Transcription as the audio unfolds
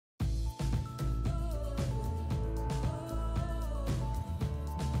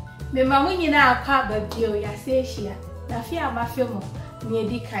me mamu nyina akwa babio ya sehia na fi amafemo me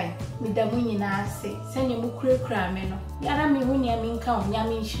edikan me damu nyina ase sanye mu kurekura me no yara me hu nya me nka onya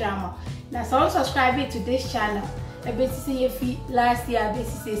me nhiramo na so subscribe to this channel ebesi yefi last year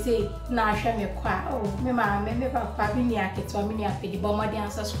besi say na ahwe me kwa me ma me papa bi ni aketo me ni apedi bomodi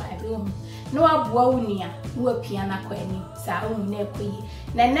an subscribe no aboa wunia no apia na kwa ani sa na ekoyi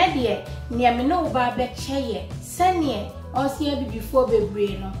na de ne me no ba be cheye sane osia bibifo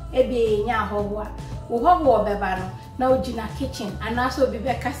bebre no ebe nya ahowo a wo beba no na ugina kitchen anaso bi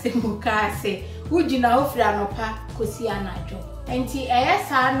be kase mu kase ugina ofri anopa kosi anajo enti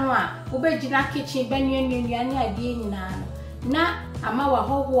sa no a wo be gina kitchen benuanuane ade nyina no na ama wa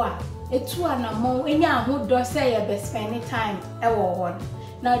hoho a etu anamo enya ahodo se ye be spend time ewo ho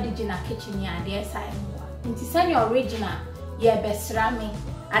na digina kitchen ya ade sa mo enti sane original ye be srame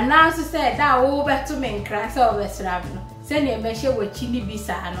anaso se da wo beto me nkra se wo be srame no sane me hye wachi ni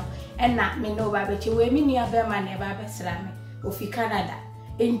bisa no ena me no ba beche we mi nua be ma na ba be srame ofi Canada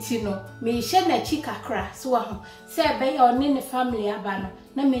enti no me hye na chi kakra so ho se be ya one ne family aba no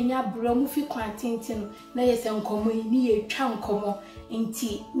na menya bro mu fi kwantenti no na yese nkomo ni ye twa nkomo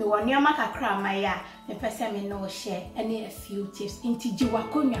enti me wone ama kakra maya me pese me no share any a few tips enti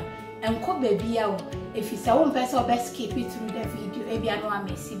jiwakonya enko babia wo efisa wo mpese obe skip it through the video ebia no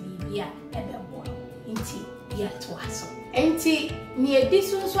amesi bibia ebebo enti ya to aso enti ni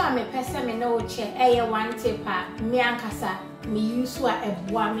edisunso a me pese me no che eye one tip a me ankasa me use a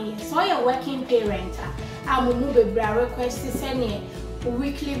eboa me so your working parent amumu bebra request sene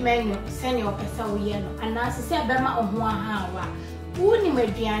weekly menu sene opesa wo ye no anase se bema oho ahawa woni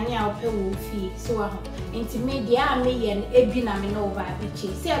maduane a ope wo fie so aho enti media me ye no ebi na me no ba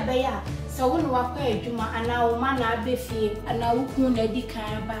bichi se be ya so wo no wakwa adwuma ana wo ma na abefie ana wo kun na di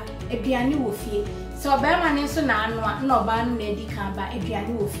kan ba aduane wo fie so bema ne so na anu na oba no na di kan ba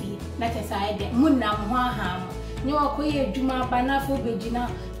aduane wo fie na tesa ede munam ho aham ni wakoye adwuma ba na fo begina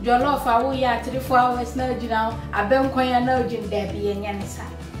jollof awo ya 3-4 hours na gina abenkwan ya na ogin da bi enya ne sa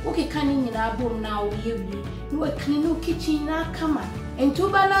uki kani nyina bom na wo yewi ni wakini no kitchen na kama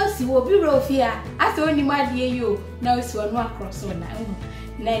entuba na si wo bi rofia ase oni madie yo na osi wonu across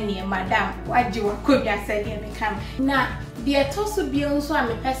na ni madam waji wakodwa sede me kam na de toso bi nso a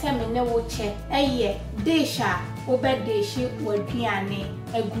me pese me ne wo che eye disha obedishi waduane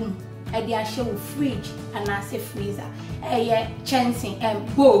agum edi ahye wo fridge anase freezer chancing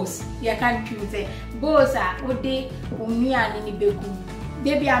bowls you can choose bowls a ode onuane ni begum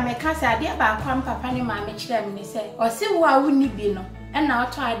debi amekasa ade ba kwam papa ne ma me kire me se o se wo a woni bi no na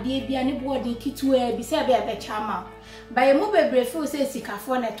oto ade bia ne boarding kitwa bi se be chama by mu bebre feel say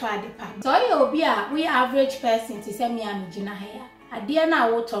sikafo na to ade pa so ye obi a we average person ti se me amgina ha ya ade na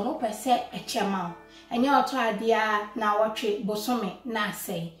wo to no pese echema enye oto ade na wotwe bosome na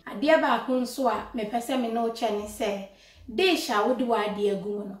asai ade ba ko nso a me pese me no che ni se dish a wo de wa ade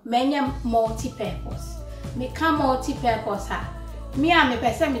agu no menye multi purpose me ka multi purpose ha me a me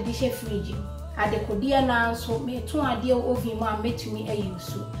pese me di she fridge adekodie na nso me to ade oven mu a metumi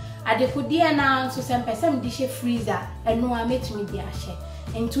ayusu adekodie na nso se pese me di she freezer eno a metumi di ahye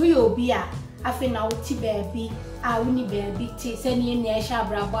ento ye obi a afi na wuti baabi a woni baabi ti se ne ne ehya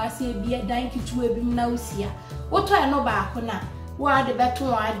abrabo ase bi dan kitu ebi na usia woto eno ba ko na wo ade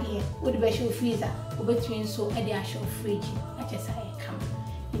beto ade wo de be show freezer obetumi nso ade ahye fridge achesa e kam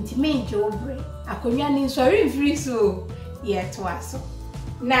nti me nje obre akonwa ni nso refree so ye to aso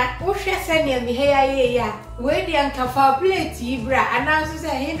na wo hwe se ne mi he ye ya we di ankafa plate ibra ananso se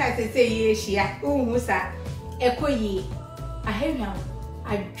he na se ye hia unhu sa ekoyi ahehwa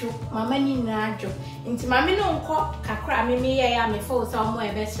ajo mama ni na ajo nti mama no nko kakra me ye ya me fo so mo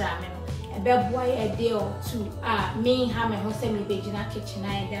ebe sra me no ebe boa ye de o tu a me ha me ho se me begina kitchen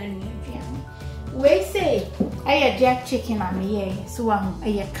na eda no aduane we say aye jack chicken am ye so wa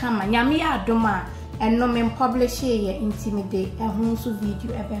aye kama nyame adoma eno me publish ye intimidate ehun so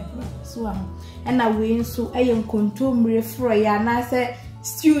video ebe bro so wa na we nso aye nkontomre fro ya na se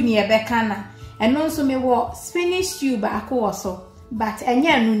stew ni ebe kana eno nso me wo spinach stew ba akwo so but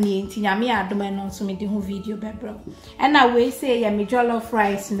enya no ni nyame adoma eno nso me de ho video be bro na we say ya me jollof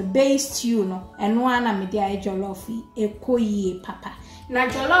rice no based stew no eno ana me de aye jollof ekoyie papa na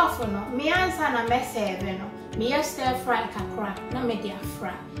jollof no me ansa na me serve no me stir fry kakra na me de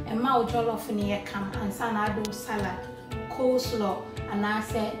afra e ma jollof ni ye kam ansa na do salad coleslaw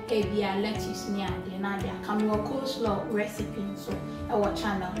anase ebia lettuce ni ade na ade akam wo coleslaw recipe so e wo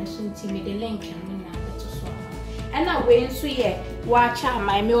channel no so nti me de link no na beto so and na we nso ye watch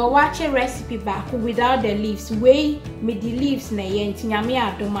my me watch recipe back without the leaves we me the leaves na ye nti nyame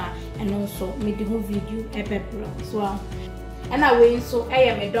adoma and also me the video ebe bro so and I win so I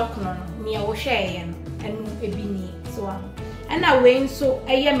am a doctor near O'Shea and ebini so and I win so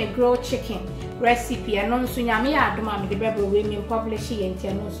I am a grilled chicken recipe and non sunyami adoma the bebro women publish it and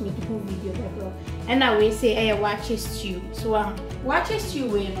tell us me to video bebro and I will say I watch stew so watch stew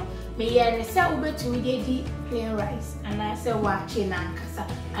we no me and say ube to me plain rice and I say watch in ankasa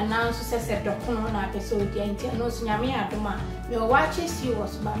and now so say doctor on episode and tell us sunyami adoma me watch stew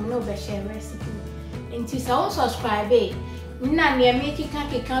was but no be share recipe and to subscribe na near make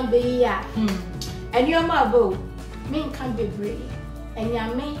can be ya and your mabo me can be brave and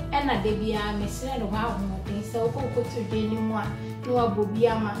yame and a debia miss and wow so go to the new one no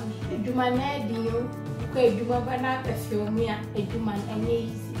abobia man do my name you quite do my banana film me a human and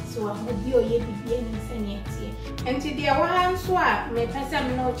easy so I hope you ye be any and to the one swap me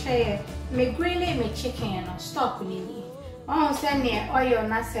person no chair me grilled me chicken or stock lily on send near oil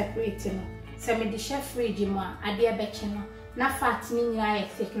not separating send me the chef fridge ma a dear betchino na fat ni I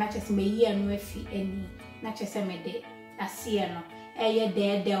thick not just me ye and refi any not just a mede a sieno eye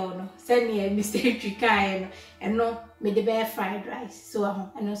there no send me a mistake kind and no me the bear fried rice so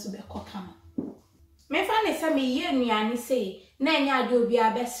and also be kokam me fan say me ye nuane say na nya ade obi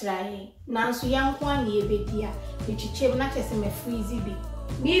abesrae nanso yanko an ye bedia bichiche na chese me freeze bi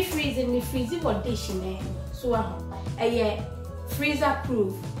me freeze what dish na so eye freezer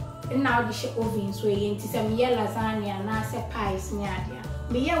proof now the oven so ye nti say me ye lasagna na say pies ni ade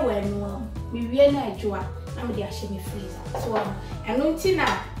me ye wanu me wie na adwoa na me dey ahye me freezer so eno nti na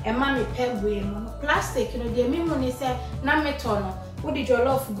e ma me pegwe no plastic no dey me mo ni say na meto no wo di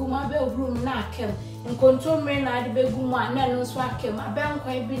jollof guma be room na akem nkontomre na ade be guma na no so akem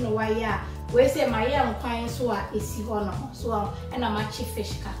abankwan bi no waye a we say my nkwan so a esi ho no so na ma chi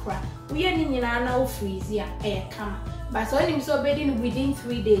fish kakra wo ye ni nyina na wo freeze a e kama but so nim so be din within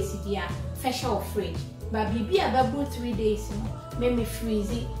 3 days dia fresh or fridge but bibi ababu 3 days no me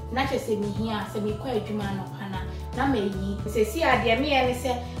freeze na chese me hia se me kwa adwuma no pana na me yi se si ade me ye ne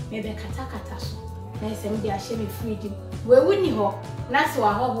se me be kata so na se me dia hye me fridge we wuni ho na se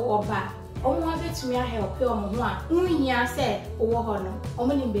wa ho oba omo abetumi a help o mo ho a unhia se owo ho no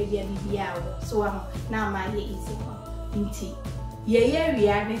omo ni be bia bibia wo so na ma ye easy ho nti ye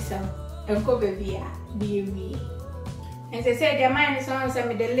ria ne se enko be bia bi wi and they said the man is on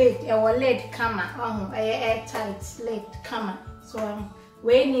some the lid or lid camera air tight lid camera so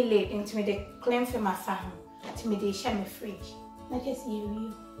we need lid into me the clean for my farm to me the share my fridge na just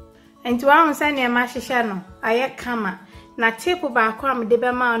you and to our son near my shano air camera na tape ba kwa me de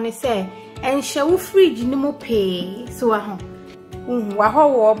be ma on say and show fridge ni mo pay so wa ho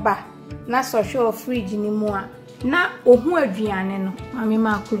wo ba na so show fridge ni mo a na ohu aduane no mame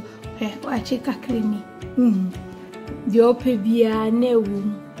makro wa chika kremi the ope bia na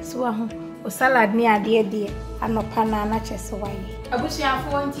ewu so o salad ni ade anopa na chese waye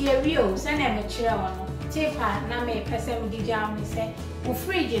abusuafo nti ewio se na me kire wono tepa na me pese me di jam ni se o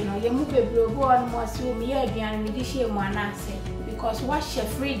fridge no ye mu bebro bo on mo si o me ye aduan me di hye mu anase because what she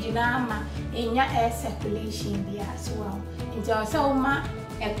fridge na ama enya air circulation bia so nti o se o ma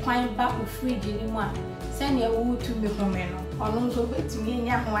e kwan ba o fridge ni mu a se na ewu tu me home no ono nso betumi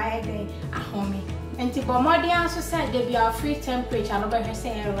enya ho aye den ahome and the body also said they be our free temperature and over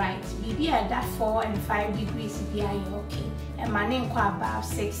say right maybe at that 4 and 5 degrees be okay and my name kwa about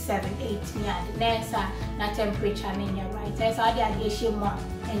 6 7 8 near the next na temperature in your right that's how they are share more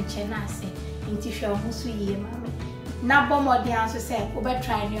and chena say into show who so ye mama na body also said over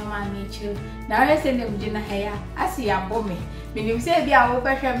try your man nature now I say them jina hair I see ya bombe menim say bia wo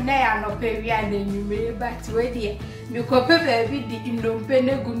behwem na ya no pe wi ana nwumere but we dey me ko pe baby di ndompe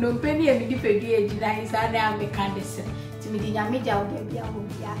ne gu ndompe ne mi di pedu ejina isa na amekandese ti mi di nyame ja wo dey bia wo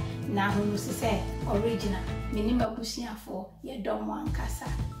bia na hunu se original menim abusiafo ye dom wankasa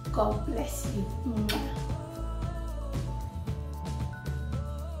God bless you.